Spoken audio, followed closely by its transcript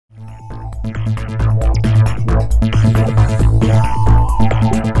In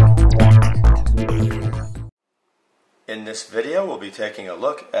this video, we'll be taking a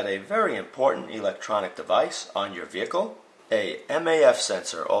look at a very important electronic device on your vehicle, a MAF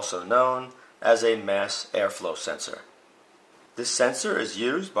sensor, also known as a mass airflow sensor. This sensor is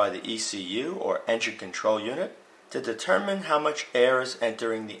used by the ECU, or engine control unit, to determine how much air is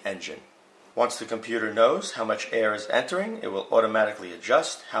entering the engine. Once the computer knows how much air is entering, it will automatically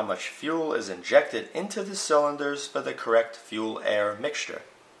adjust how much fuel is injected into the cylinders for the correct fuel-air mixture.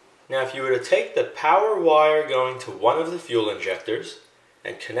 Now, if you were to take the power wire going to one of the fuel injectors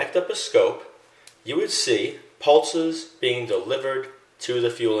and connect up a scope, you would see pulses being delivered to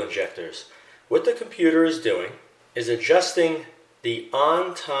the fuel injectors. What the computer is doing is adjusting the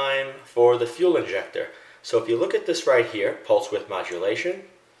on time for the fuel injector. So if you look at this right here, pulse width modulation,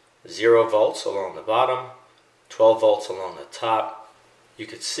 0 volts along the bottom, 12 volts along the top. You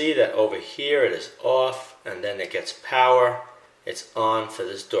could see that over here it is off, and then it gets power. It's on for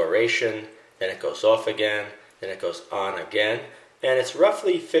this duration, then it goes off again, then it goes on again, and it's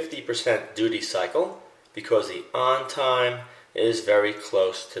roughly 50% duty cycle because the on time is very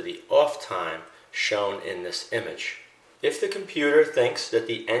close to the off time shown in this image. If the computer thinks that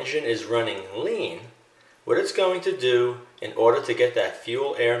the engine is running lean, what it's going to do in order to get that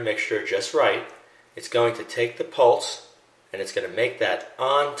fuel-air mixture just right, it's going to take the pulse and it's going to make that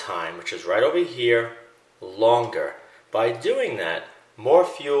on time, which is right over here, longer. By doing that, more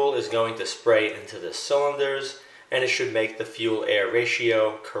fuel is going to spray into the cylinders, and it should make the fuel-air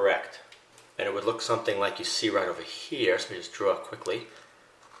ratio correct. And it would look something like you see right over here. So let me just draw it quickly.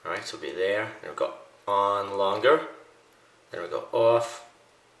 Alright, so it'll be there, and it'll go on longer, then it'll go off,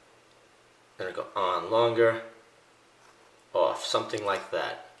 then it'll go on longer, off, something like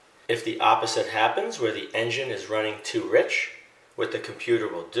that. If the opposite happens, where the engine is running too rich, what the computer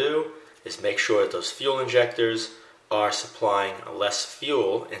will do is make sure that those fuel injectors are supplying less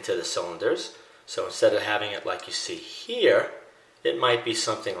fuel into the cylinders. So instead of having it like you see here, it might be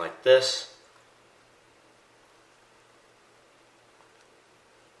something like this.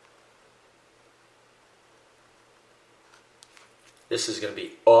 This is going to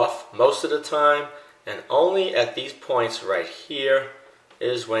be off most of the time, and only at these points right here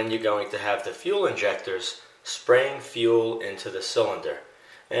is when you're going to have the fuel injectors spraying fuel into the cylinder.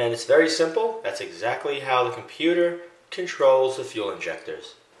 And it's very simple. That's exactly how the computer controls the fuel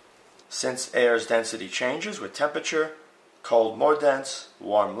injectors. Since air's density changes with temperature, cold more dense,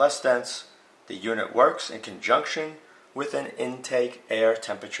 warm less dense, the unit works in conjunction with an intake air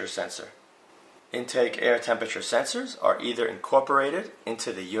temperature sensor. Intake air temperature sensors are either incorporated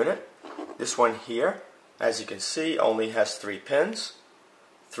into the unit. This one here, as you can see, only has 3 pins.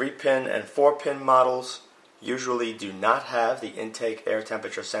 3-pin and 4-pin models usually do not have the intake air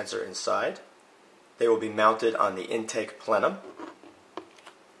temperature sensor inside. They will be mounted on the intake plenum.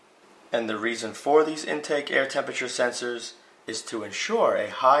 And the reason for these intake air temperature sensors is to ensure a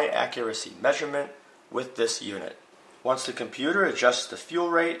high accuracy measurement with this unit. Once the computer adjusts the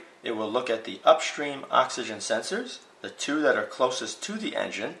fuel rate, it will look at the upstream oxygen sensors, the 2 that are closest to the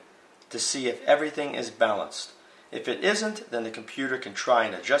engine, to see if everything is balanced. If it isn't, then the computer can try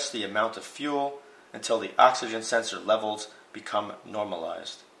and adjust the amount of fuel until the oxygen sensor levels become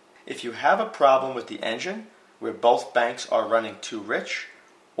normalized. If you have a problem with the engine where both banks are running too rich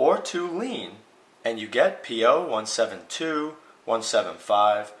or too lean, and you get PO 172,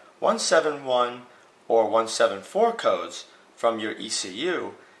 175, 171, or 174 codes from your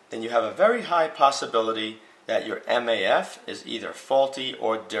ECU, then you have a very high possibility that your MAF is either faulty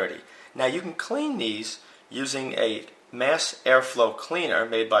or dirty. Now, you can clean these using a mass airflow cleaner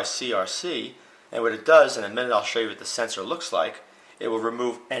made by CRC, and what it does, in a minute I'll show you what the sensor looks like, it will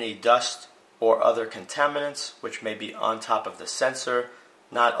remove any dust or other contaminants which may be on top of the sensor,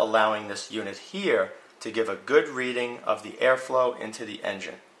 not allowing this unit here to give a good reading of the airflow into the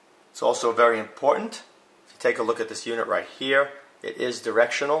engine. It's also very important to take a look at this unit right here. It is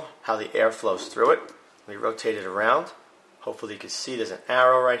directional, how the air flows through it. Let me rotate it around. Hopefully you can see there's an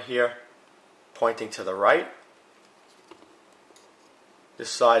arrow right here pointing to the right. This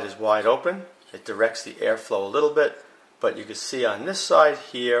side is wide open. It directs the airflow a little bit, but you can see on this side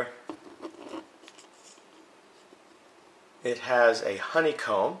here, it has a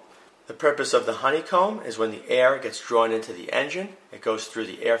honeycomb. The purpose of the honeycomb is when the air gets drawn into the engine, it goes through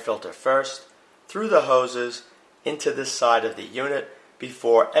the air filter first, through the hoses, into this side of the unit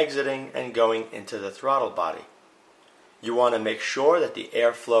before exiting and going into the throttle body. You want to make sure that the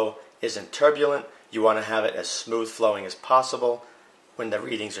airflow isn't turbulent. You want to have it as smooth flowing as possible when the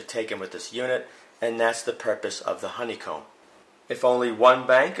readings are taken with this unit, and that's the purpose of the honeycomb. If only one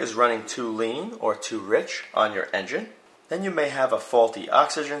bank is running too lean or too rich on your engine, then you may have a faulty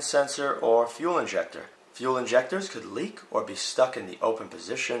oxygen sensor or fuel injector. Fuel injectors could leak or be stuck in the open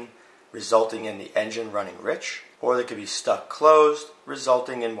position, resulting in the engine running rich, or they could be stuck closed,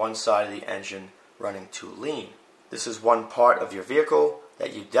 resulting in one side of the engine running too lean. This is one part of your vehicle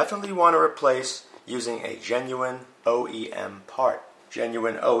that you definitely want to replace using a genuine OEM part.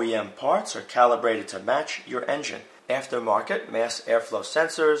 Genuine OEM parts are calibrated to match your engine. Aftermarket mass airflow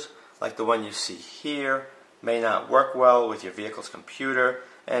sensors, like the one you see here, may not work well with your vehicle's computer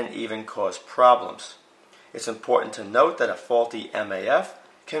and even cause problems. It's important to note that a faulty MAF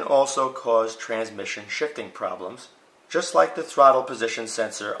can also cause transmission shifting problems, just like the throttle position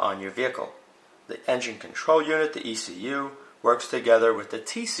sensor on your vehicle. The engine control unit, the ECU, works together with the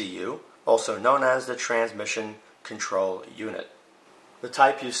TCU, also known as the transmission control unit. The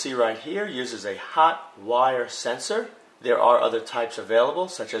type you see right here uses a hot wire sensor. There are other types available,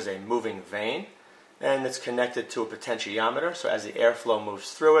 such as a moving vane, and it's connected to a potentiometer, so as the airflow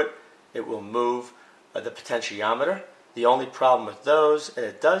moves through it, it will move the potentiometer. The only problem with those is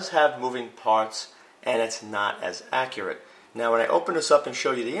it does have moving parts, and it's not as accurate. Now when I open this up and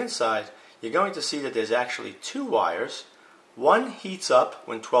show you the inside, you're going to see that there's actually two wires. One heats up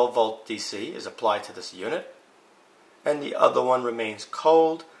when 12 volt DC is applied to this unit, and the other one remains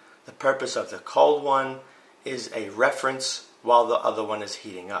cold. The purpose of the cold one is a reference while the other one is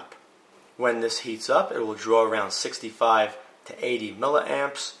heating up. When this heats up, it will draw around 65 to 80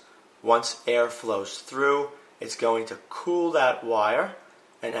 milliamps. Once air flows through, it's going to cool that wire,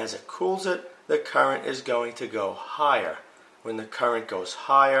 and as it cools it, the current is going to go higher. When the current goes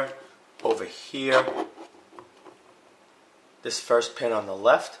higher, over here, this first pin on the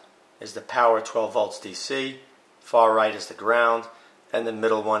left is the power 12 volts DC, far right is the ground, and the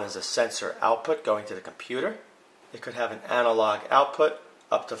middle one is a sensor output going to the computer. It could have an analog output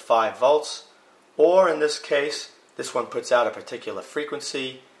up to 5 volts, or in this case, this one puts out a particular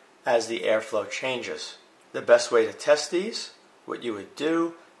frequency as the airflow changes. The best way to test these, what you would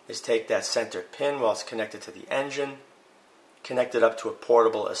do is take that center pin while it's connected to the engine, connect it up to a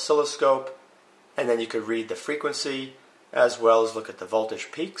portable oscilloscope, and then you could read the frequency as well as look at the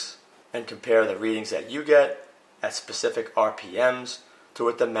voltage peaks and compare the readings that you get at specific RPMs to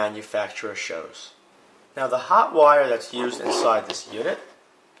what the manufacturer shows. Now the hot wire that's used inside this unit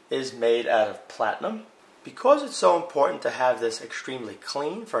is made out of platinum. Because it's so important to have this extremely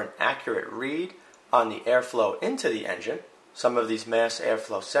clean for an accurate read on the airflow into the engine, some of these mass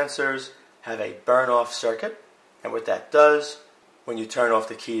airflow sensors have a burn-off circuit, and what that does, when you turn off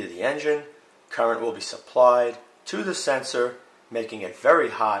the key to the engine, current will be supplied to the sensor, making it very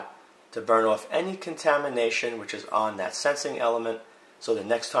hot to burn off any contamination which is on that sensing element, so the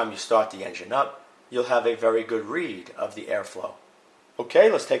next time you start the engine up, you'll have a very good read of the airflow.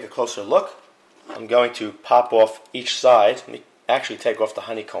 Okay, let's take a closer look. I'm going to pop off each side. Let me actually take off the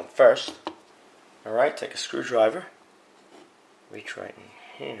honeycomb first. Alright, take a screwdriver, reach right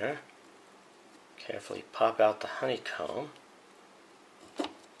in here, carefully pop out the honeycomb. See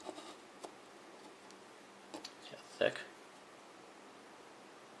how thick.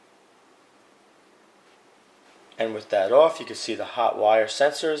 And with that off, you can see the hot wire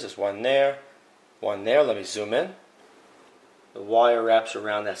sensors. There's one there, one there. Let me zoom in. The wire wraps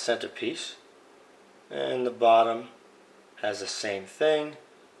around that centerpiece, and the bottom has the same thing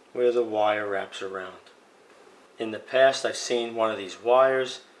where the wire wraps around. In the past, I've seen one of these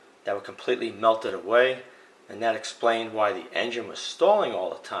wires that were completely melted away, and that explained why the engine was stalling all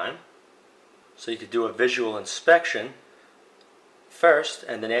the time. So you could do a visual inspection first,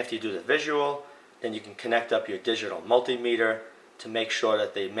 and then after you do the visual, then you can connect up your digital multimeter to make sure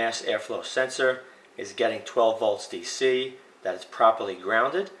that the mass airflow sensor is getting 12 volts DC, that it's properly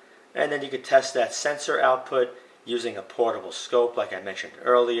grounded, and then you could test that sensor output using a portable scope like I mentioned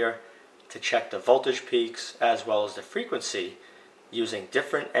earlier to check the voltage peaks as well as the frequency using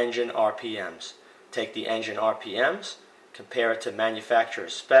different engine RPMs. Take the engine RPMs, compare it to manufacturer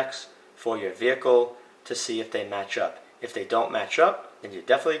specs for your vehicle to see if they match up. If they don't match up, then you're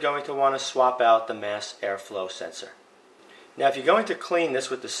definitely going to want to swap out the mass airflow sensor. Now if you're going to clean this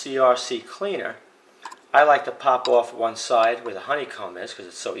with the CRC cleaner, I like to pop off one side where the honeycomb is because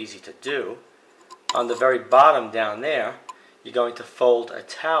it's so easy to do. On the very bottom down there, you're going to fold a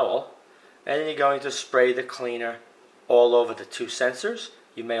towel, and then you're going to spray the cleaner all over the two sensors.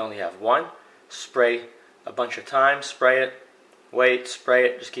 You may only have one. Spray a bunch of times, spray it, wait, spray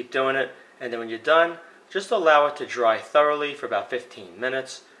it, just keep doing it, and then when you're done, just allow it to dry thoroughly for about 15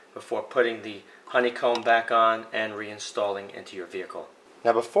 minutes before putting the honeycomb back on and reinstalling into your vehicle.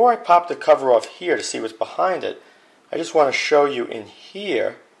 Now before I pop the cover off here to see what's behind it, I just want to show you in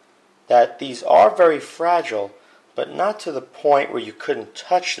here that these are very fragile, but not to the point where you couldn't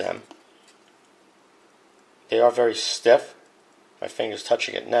touch them. They are very stiff. My finger's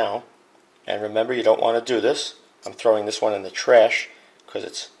touching it now. And remember, you don't want to do this. I'm throwing this one in the trash because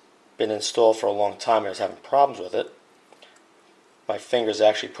it's been installed for a long time and I was having problems with it. My finger's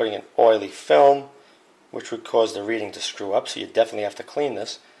actually putting an oily film, which would cause the reading to screw up, so you definitely have to clean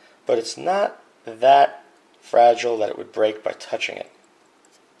this. But it's not that fragile that it would break by touching it.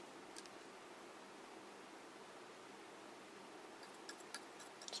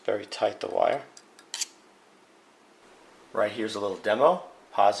 It's very tight, the wire. Right here's a little demo.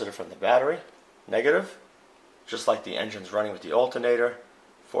 Positive from the battery, negative, just like the engine's running with the alternator,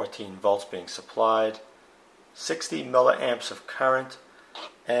 14 volts being supplied, 60 milliamps of current,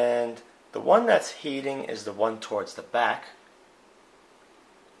 and the one that's heating is the one towards the back.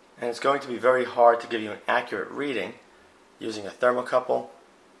 And it's going to be very hard to give you an accurate reading using a thermocouple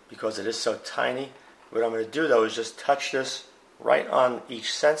because it is so tiny. What I'm going to do though is just touch this right on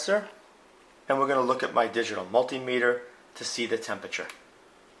each sensor, and we're going to look at my digital multimeter to see the temperature.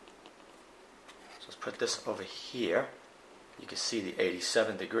 So let's put this over here. You can see the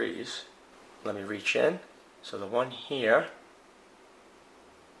 87 degrees. Let me reach in. So the one here,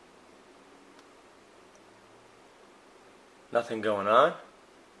 nothing going on.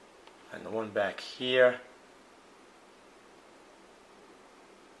 And the one back here,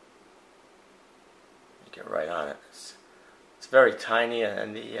 you get right on it. It's very tiny,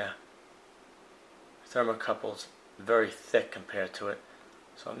 and the thermocouple's very thick compared to it.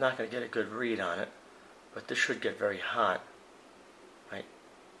 So I'm not going to get a good read on it, but this should get very hot. Right?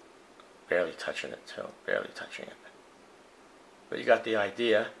 Barely touching it too, barely touching it. But you got the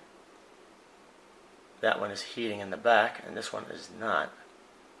idea. That one is heating in the back, and this one is not.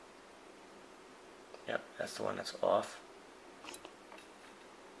 Yep, that's the one that's off.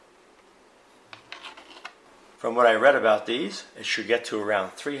 From what I read about these, it should get to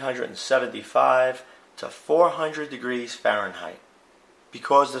around 375 to 400 degrees Fahrenheit.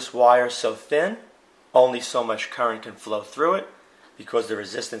 Because this wire is so thin, only so much current can flow through it, because the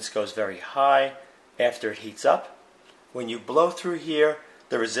resistance goes very high after it heats up. When you blow through here,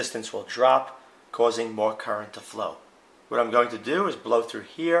 the resistance will drop, causing more current to flow. What I'm going to do is blow through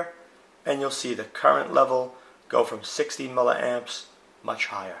here, and you'll see the current level go from 60 milliamps much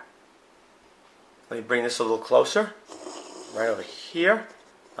higher. Let me bring this a little closer. Right over here,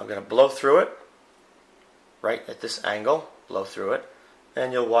 I'm going to blow through it, right at this angle, blow through it,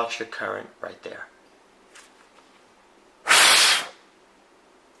 and you'll watch the current right there.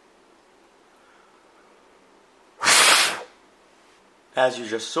 As you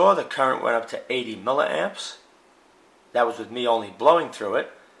just saw, the current went up to 80 milliamps. That was with me only blowing through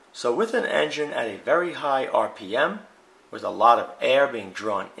it. So with an engine at a very high RPM, with a lot of air being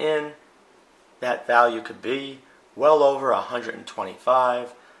drawn in, that value could be well over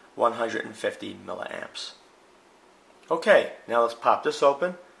 125, 150 milliamps. Okay, now let's pop this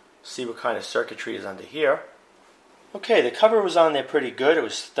open, see what kind of circuitry is under here. Okay, the cover was on there pretty good. It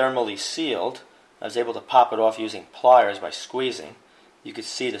was thermally sealed. I was able to pop it off using pliers by squeezing. You could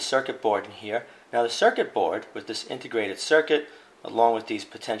see the circuit board in here. Now the circuit board, with this integrated circuit, along with these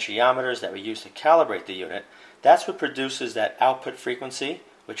potentiometers that we use to calibrate the unit, that's what produces that output frequency,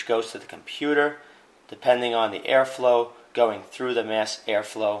 which goes to the computer. Depending on the airflow going through the mass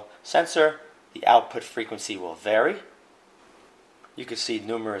airflow sensor, the output frequency will vary. You can see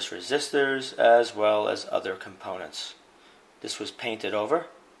numerous resistors as well as other components. This was painted over,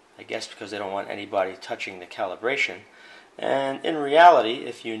 I guess because they don't want anybody touching the calibration. And in reality,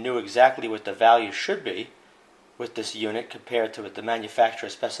 if you knew exactly what the value should be with this unit compared to what the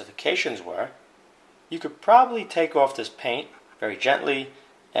manufacturer's specifications were, you could probably take off this paint very gently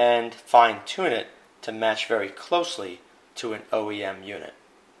and fine-tune it to match very closely to an OEM unit.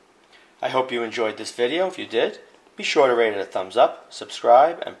 I hope you enjoyed this video. If you did, be sure to rate it a thumbs up,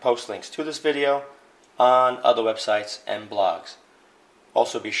 subscribe, and post links to this video on other websites and blogs.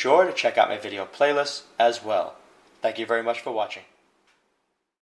 Also be sure to check out my video playlists as well. Thank you very much for watching.